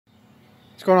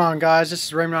What's going on, guys? This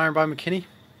is Raymond Ironbody-McKinney.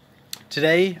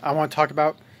 Today I want to talk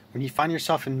about when you find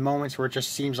yourself in moments where it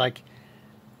just seems like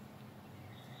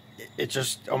it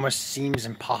just almost seems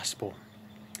impossible,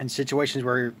 and situations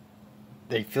where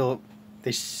they feel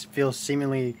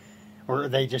seemingly, or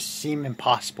they just seem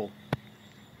impossible.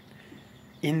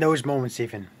 In those moments,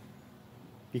 even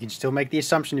you can still make the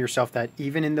assumption to yourself that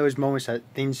even in those moments that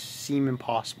things seem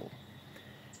impossible,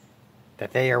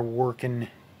 that they are working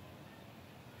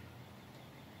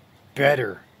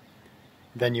better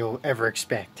than you'll ever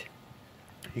expect.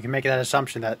 You can make that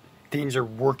assumption that things are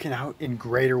working out in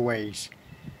greater ways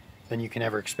than you can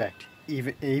ever expect,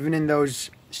 even in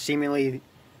those seemingly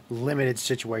limited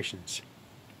situations.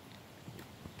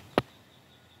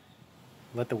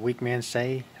 Let the weak man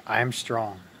say, I am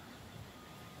strong.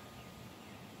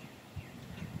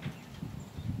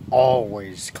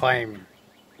 Always claim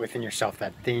within yourself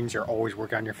that things are always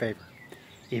working in your favor,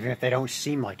 even if they don't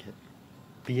seem like it.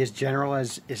 Be as general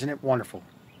as, isn't it wonderful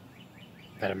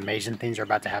that amazing things are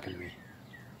about to happen to me?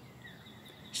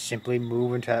 Simply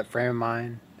move into that frame of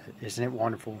mind. Isn't it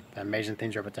wonderful that amazing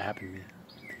things are about to happen to me?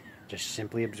 Just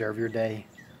simply observe your day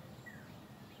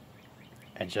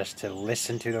and just to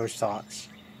listen to those thoughts.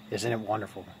 Isn't it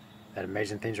wonderful that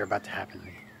amazing things are about to happen to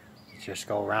me? You just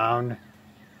go around,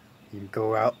 you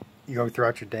go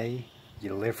throughout your day,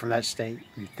 you live from that state,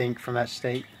 you think from that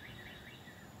state.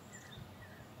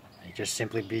 You just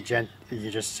simply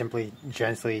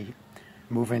gently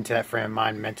move into that frame of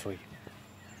mind mentally.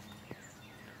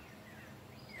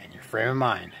 And your frame of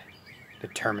mind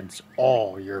determines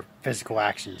all your physical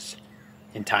actions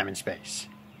in time and space.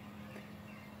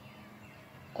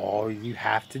 All you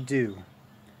have to do,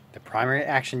 the primary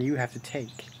action you have to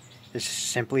take, is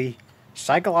simply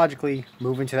psychologically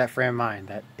move into that frame of mind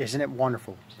that, isn't it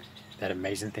wonderful that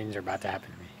amazing things are about to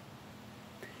happen to me?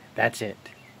 That's it.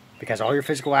 Because all your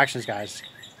physical actions, guys,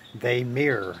 they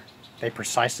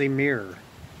precisely mirror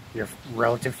your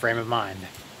relative frame of mind.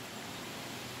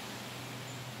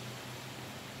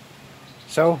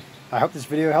 So, I hope this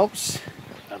video helps.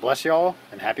 God bless you all,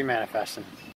 and happy manifesting.